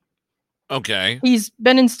 Okay. He's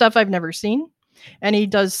been in stuff I've never seen, and he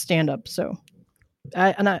does stand-up, so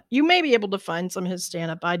you may be able to find some of his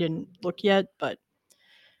stand-up. I didn't look yet, but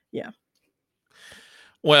yeah.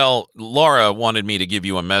 Well, Laura wanted me to give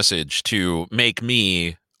you a message to make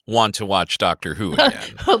me want to watch Doctor Who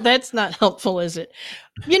again. Well, that's not helpful, is it?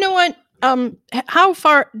 You know what? How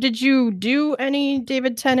far did you do any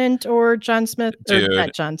David Tennant or John Smith? Or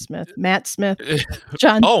not John Smith, Matt Smith,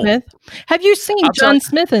 John Smith. Have you seen John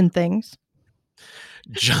Smith in things?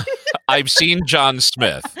 I've seen John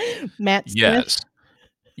Smith. Matt Smith? Yes.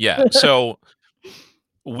 Yeah. So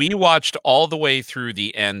we watched all the way through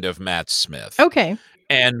the end of Matt Smith. Okay.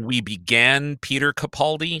 And we began Peter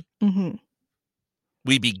Capaldi. Mm-hmm.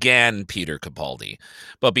 We began Peter Capaldi.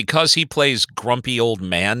 But because he plays grumpy old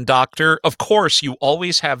man doctor, of course, you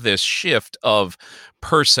always have this shift of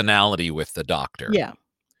personality with the doctor. Yeah.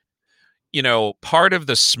 You know, part of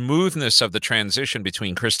the smoothness of the transition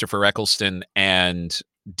between Christopher Eccleston and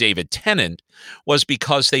David Tennant was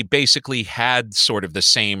because they basically had sort of the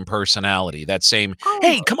same personality, that same,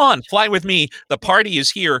 hey, come on, fly with me. The party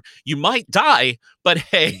is here. You might die, but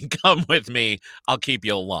hey, come with me. I'll keep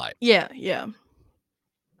you alive. Yeah, yeah.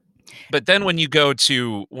 But then when you go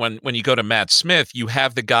to when you go to Matt Smith, you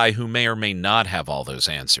have the guy who may or may not have all those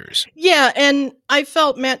answers. Yeah, and I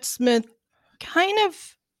felt Matt Smith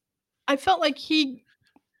I felt like he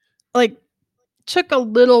took a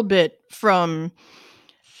little bit from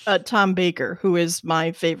Tom Baker, who is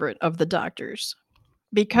my favorite of the doctors,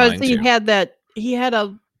 because he had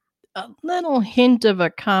a little hint of a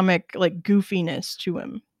comic goofiness to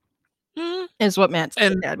him. Is what Matt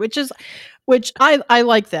Smith had, which I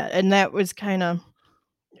like that, and that was kind of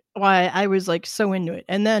why I was so into it.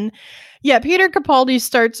 And then, yeah, Peter Capaldi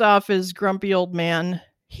starts off as grumpy old man.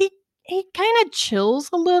 He kind of chills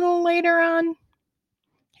a little later on.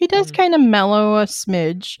 He does kind of mellow a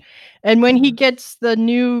smidge, and when he gets the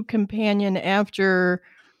new companion after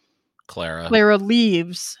Clara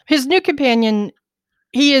leaves, his new companion,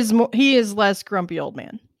 he is less grumpy old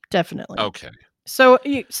man, definitely. Okay. So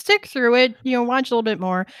you stick through it, watch a little bit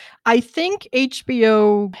more. I think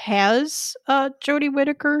HBO has Jodie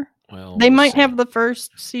Whittaker. Well, they might have the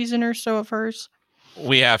first season or so of hers.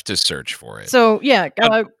 We have to search for it. So yeah,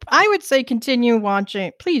 I would say continue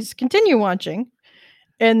watching. Please continue watching,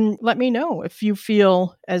 and let me know if you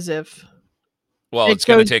feel as if. Well, it's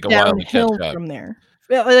going to take a while to catch up from there.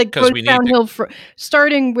 Goes downhill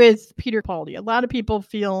starting with Peter Capaldi. A lot of people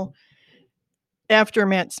feel after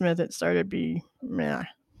Matt Smith it started to be meh.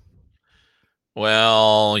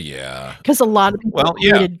 Well, yeah. Because a lot of people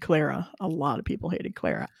hated Clara. A lot of people hated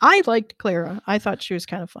Clara. I liked Clara. I thought she was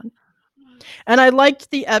kind of fun. And I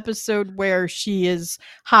liked the episode where she is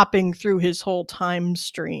hopping through his whole time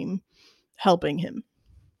stream, helping him.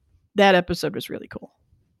 That episode was really cool.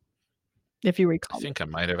 If you recall. I think I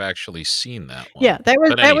might have actually seen that one. Yeah,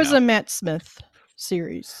 that was a Matt Smith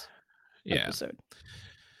series episode.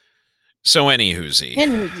 So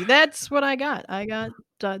anywhoosie. That's what I got. I got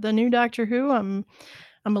the new Doctor Who. I'm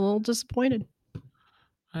a little disappointed.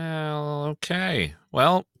 Well, okay.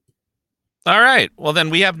 Well, all right. Well,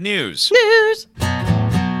 then we have news.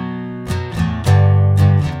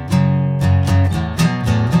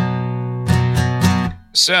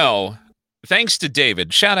 So, thanks to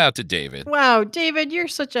David. Shout out to David. Wow, David, you're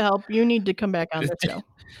such a help. You need to come back on the show.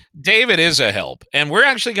 David is a help. And we're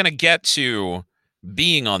actually going to get to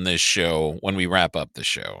being on this show when we wrap up the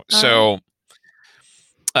show. So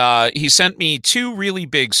he sent me 2 really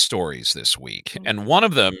big stories this week. And one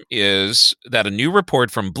of them is that a new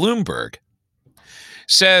report from Bloomberg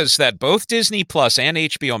says that both Disney Plus and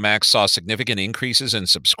HBO Max saw significant increases in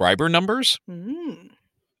subscriber numbers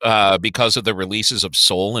because of the releases of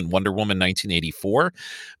Soul and Wonder Woman 1984.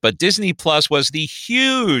 But Disney Plus was the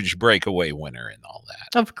huge breakaway winner in all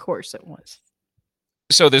that. Of course it was.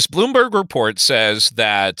 So this Bloomberg report says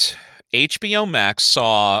that HBO Max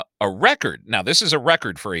saw a record. Now, this is a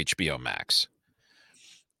record for HBO Max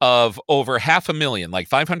of over 500,000, like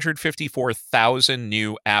 554,000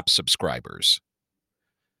 new app subscribers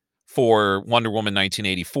for Wonder Woman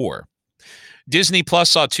 1984. Disney Plus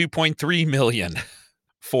saw 2.3 million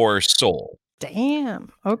for Soul.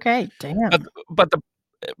 Damn. Okay. Damn.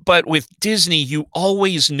 But with Disney, you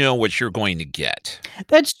always know what you're going to get.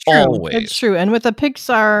 That's true. Always. That's true. And with a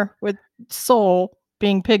Pixar, with Soul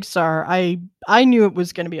being Pixar, I knew it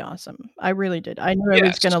was going to be awesome. I really did. I knew I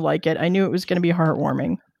was going to like it. I knew it was going to be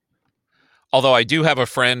heartwarming. Although I do have a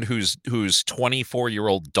friend whose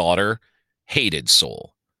 24-year-old daughter hated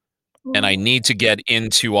Soul. And I need to get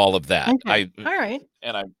into all of that. Okay. All right.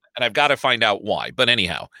 And I've got to find out why. But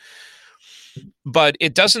anyhow, but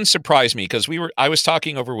it doesn't surprise me because I was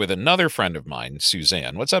talking over with another friend of mine,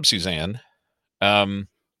 Suzanne. What's up, Suzanne? That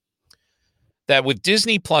with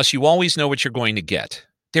Disney Plus, you always know what you're going to get.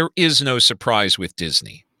 There is no surprise with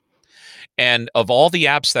Disney. And of all the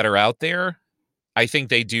apps that are out there, I think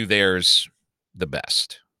they do theirs the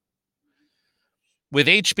best. With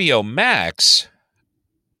HBO Max,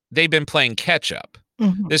 they've been playing catch up.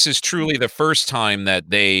 Mm-hmm. This is truly the first time that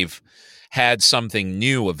they've had something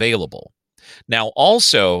new available. Now,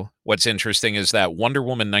 also, what's interesting is that Wonder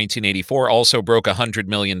Woman 1984 also broke $100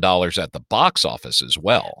 million at the box office as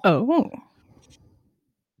well. Oh.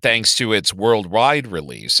 Thanks to its worldwide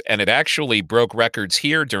release. And it actually broke records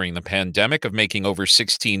here during the pandemic of making over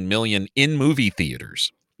 16 million in movie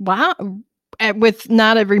theaters. Wow. With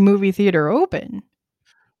not every movie theater open.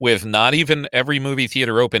 With not even every movie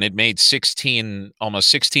theater open, it made almost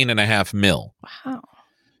 16 and a half mil. Wow.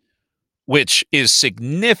 Which is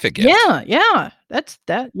significant. Yeah. That's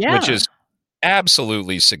that. Yeah. Which is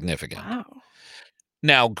absolutely significant. Wow.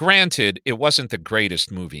 Now, granted, it wasn't the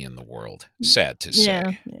greatest movie in the world, sad to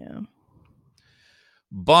say. Yeah.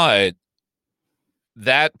 But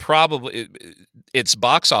that probably, its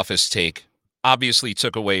box office take obviously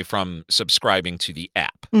took away from subscribing to the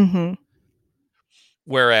app. Mm-hmm.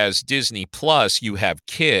 Whereas Disney Plus, you have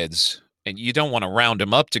kids and you don't want to round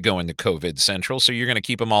them up to go into COVID Central, so you're going to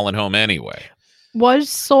keep them all at home anyway. Was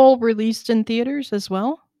Soul released in theaters as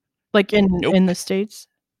well? Like in the States?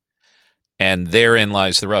 And therein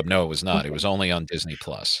lies the rub. No, it was not. Okay. It was only on Disney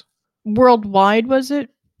Plus. Worldwide, was it?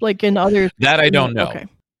 Like in other... That I don't know. Okay.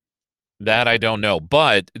 That I don't know.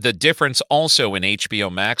 But the difference also in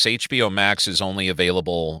HBO Max is only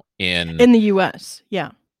available in the US. Yeah.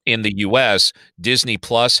 In the US, Disney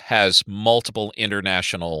Plus has multiple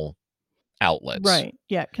international outlets. Right.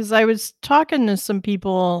 Yeah. Because I was talking to some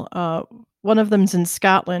people. One of them's in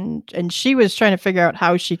Scotland, and she was trying to figure out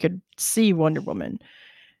how she could see Wonder Woman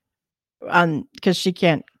because she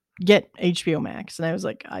can't get HBO Max. And I was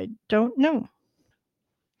like, I don't know.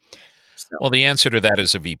 So. Well, the answer to that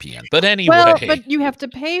is a VPN. But anyway. Well, but you have to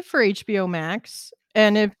pay for HBO Max.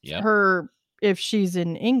 And if she's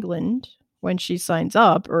in England when she signs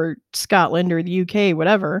up, or Scotland or the UK,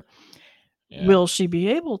 whatever, will she be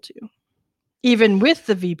able to? Even with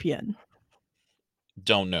the VPN?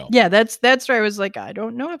 Don't know. Yeah, that's where I was like, I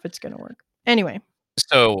don't know if it's going to work. Anyway.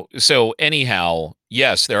 So anyhow,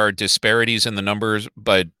 yes, there are disparities in the numbers,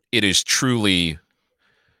 but it is truly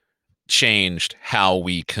changed how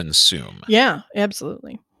we consume. Yeah,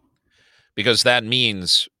 absolutely. Because that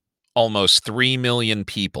means almost 3 million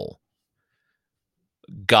people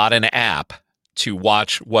got an app to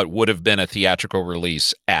watch what would have been a theatrical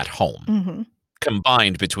release at home,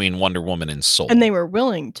 combined between Wonder Woman and Soul. And they were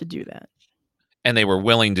willing to do that. And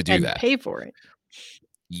pay for it.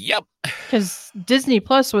 Yep. Because Disney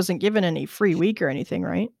Plus wasn't given any free week or anything,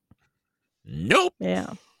 right? Nope.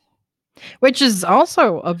 Yeah. Which is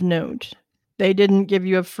also of note. They didn't give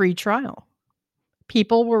you a free trial.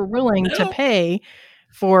 People were willing to pay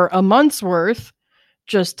for a month's worth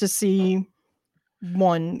just to see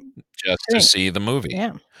one. Just to see the movie.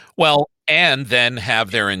 Yeah. Well, and then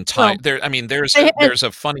have their entire. There's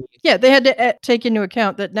a funny. Yeah, they had to take into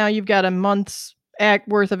account that now you've got a month's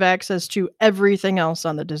worth of access to everything else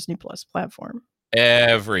on the Disney Plus platform.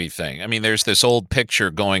 Everything. I mean, there's this old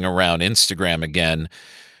picture going around Instagram again.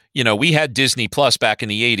 You know, we had Disney Plus back in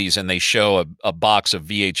the 80s, and they show a box of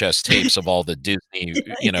VHS tapes of all the Disney,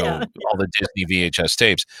 Yeah. all the Disney VHS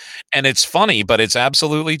tapes. And it's funny, but it's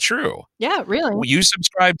absolutely true. Yeah, really. You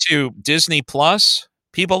subscribe to Disney Plus,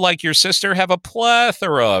 people like your sister have a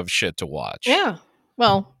plethora of shit to watch. Yeah.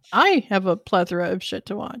 Well, I have a plethora of shit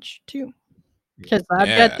to watch too. Because I've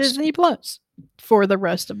got Yes. Disney Plus for the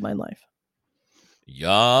rest of my life.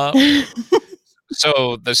 Yup.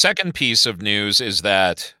 So the second piece of news is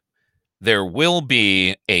that there will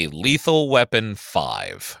be a Lethal Weapon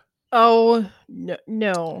 5. Oh,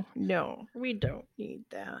 no, we don't need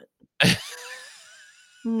that.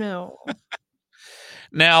 No.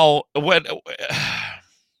 Now, what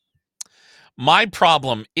my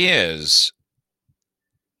problem is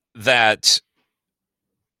that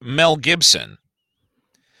Mel Gibson,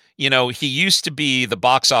 he used to be the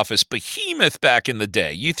box office behemoth back in the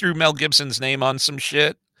day. You threw Mel Gibson's name on some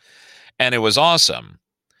shit, and it was awesome.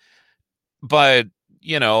 But,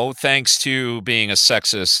 thanks to being a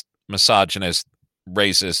sexist, misogynist,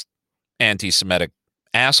 racist, anti-Semitic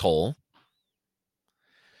asshole,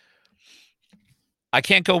 I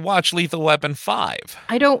can't go watch Lethal Weapon 5.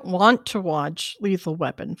 I don't want to watch Lethal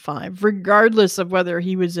Weapon 5, regardless of whether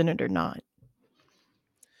he was in it or not.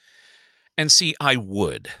 And see, I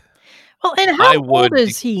would. Well, and how old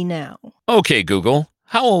is he now? Okay, Google.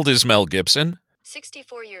 How old is Mel Gibson?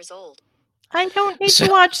 64 years old. I don't need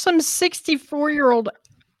to watch some 64-year-old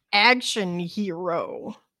action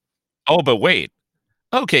hero. Oh, but wait.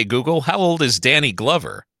 Okay, Google. How old is Danny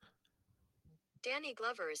Glover? Danny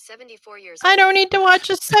Glover is 74 years old. I don't need to watch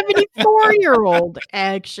a 74-year-old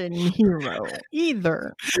action hero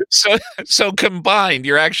either. So combined,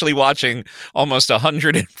 you're actually watching almost a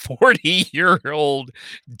 140-year-old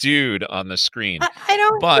dude on the screen.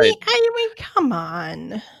 I mean, come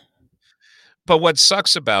on. But what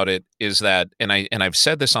sucks about it is that, and I've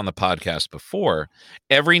said this on the podcast before,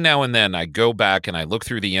 every now and then I go back and I look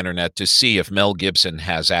through the internet to see if Mel Gibson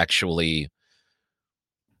has actually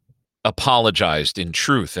apologized in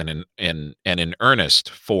truth and in earnest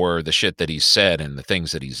for the shit that he's said and the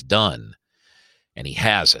things that he's done. And he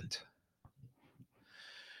hasn't.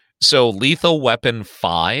 So Lethal Weapon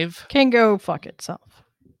 5 can go fuck itself.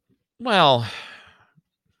 Well,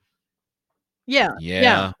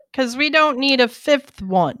 yeah, because we don't need a fifth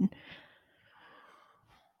one.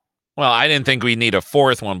 Well, I didn't think we need a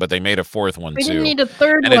fourth one, but they made a fourth one we too. We didn't need a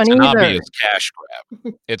third and one it's an either. Obvious cash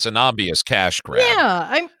grab. It's an obvious cash grab. Yeah,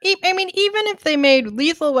 I mean, even if they made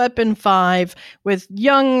Lethal Weapon 5 with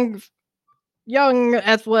young,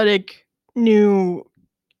 athletic, new,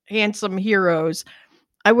 handsome heroes,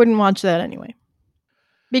 I wouldn't watch that anyway.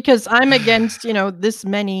 Because I'm against, this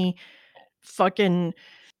many fucking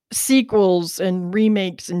sequels and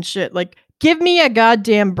remakes and shit. Like, give me a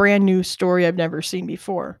goddamn brand new story I've never seen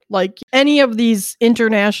before. Like any of these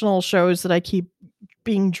international shows that I keep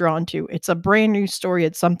being drawn to. It's a brand new story.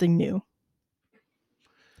 It's something new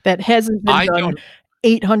that hasn't been done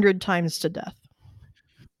 800 times to death.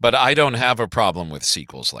 But I don't have a problem with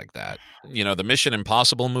sequels like that. The Mission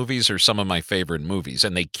Impossible movies are some of my favorite movies,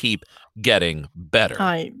 and they keep getting better.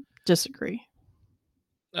 I disagree.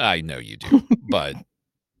 I know you do, but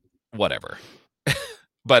whatever.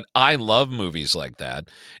 But I love movies like that.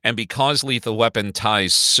 And because Lethal Weapon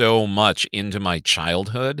ties so much into my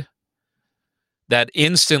childhood, that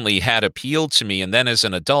instantly had appealed to me. And then as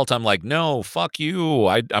an adult, I'm like, no, fuck you.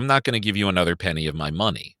 I'm not going to give you another penny of my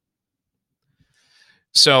money.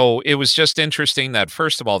 So it was just interesting that,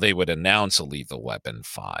 first of all, they would announce a Lethal Weapon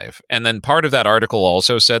 5. And then part of that article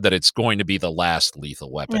also said that it's going to be the last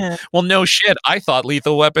Lethal Weapon. Yeah. Well, no shit. I thought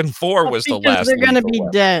Lethal Weapon 4 was the last. They're going to be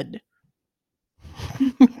dead.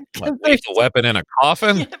 What, Lethal Weapon in a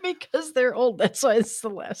coffin? Yeah, because they're old. That's why it's the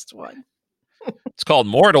last one. It's called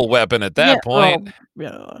Mortal Weapon at that point.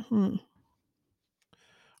 Yeah.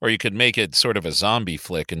 Or you could make it sort of a zombie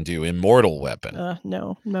flick and do Immortal Weapon.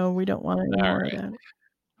 No, we don't want any more of that.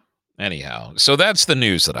 Anyhow, so that's the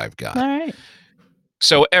news that I've got. All right.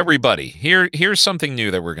 So everybody, here's something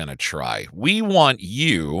new that we're going to try. We want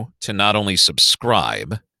you to not only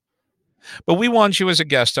subscribe, but we want you as a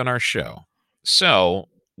guest on our show. So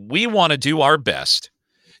we want to do our best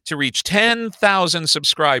to reach 10,000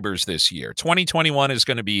 subscribers this year. 2021 is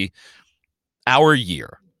going to be our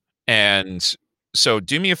year. And so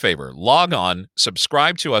do me a favor, log on,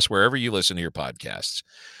 subscribe to us wherever you listen to your podcasts.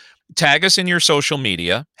 Tag us in your social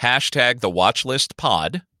media, hashtag the Watchlist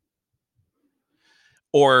Pod,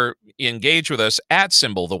 or engage with us at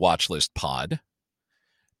symbol the Watchlist Pod,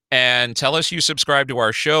 and tell us you subscribe to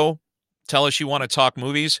our show. Tell us you want to talk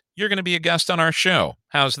movies. You're going to be a guest on our show.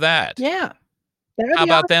 How's that? Yeah. That would How be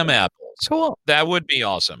about awesome. them apples? Cool. That would be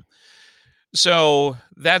awesome. So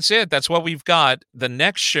that's it. That's what we've got. The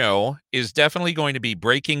next show is definitely going to be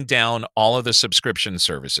breaking down all of the subscription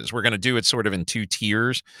services. We're going to do it sort of in 2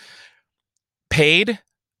 tiers. Paid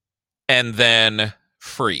and then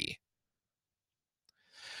free.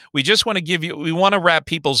 We just want to we want to wrap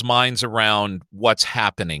people's minds around what's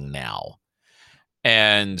happening now.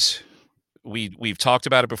 And we've talked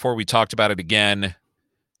about it before. We talked about it again.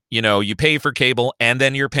 You know, you pay for cable and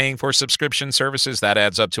then you're paying for subscription services. That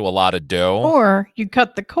adds up to a lot of dough. Or you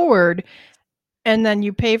cut the cord and then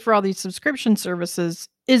you pay for all these subscription services.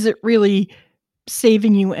 Is it really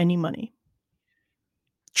saving you any money?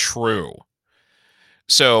 True.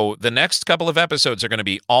 So the next couple of episodes are going to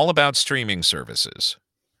be all about streaming services.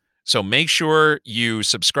 So make sure you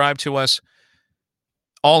subscribe to us.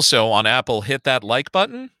 Also on Apple, hit that like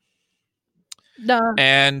button.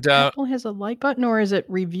 And Apple has a like button, or is it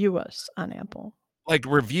review us on Apple? Like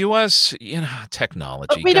review us, technology.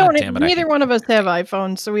 But we God don't. damn it, Neither one of us have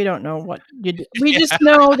iPhones, so we don't know what you do. We just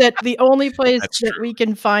know that the only place that we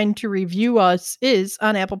can find to review us is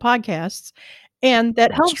on Apple Podcasts, and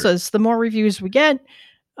that helps us. The more reviews we get,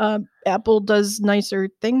 Apple does nicer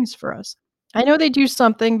things for us. I know they do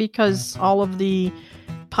something because all of the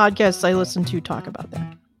podcasts I listen to talk about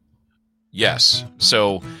that. Yes.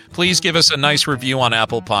 So please give us a nice review on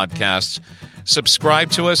Apple Podcasts. Subscribe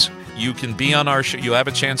to us. You can be on our show. You have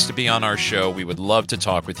a chance to be on our show. We would love to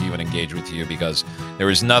talk with you and engage with you because there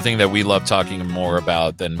is nothing that we love talking more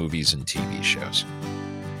about than movies and TV shows.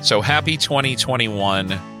 So happy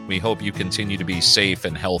 2021. We hope you continue to be safe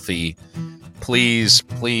and healthy. Please,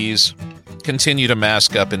 please continue to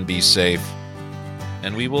mask up and be safe.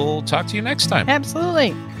 And we will talk to you next time.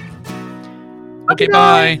 Absolutely. Okay,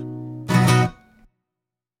 bye.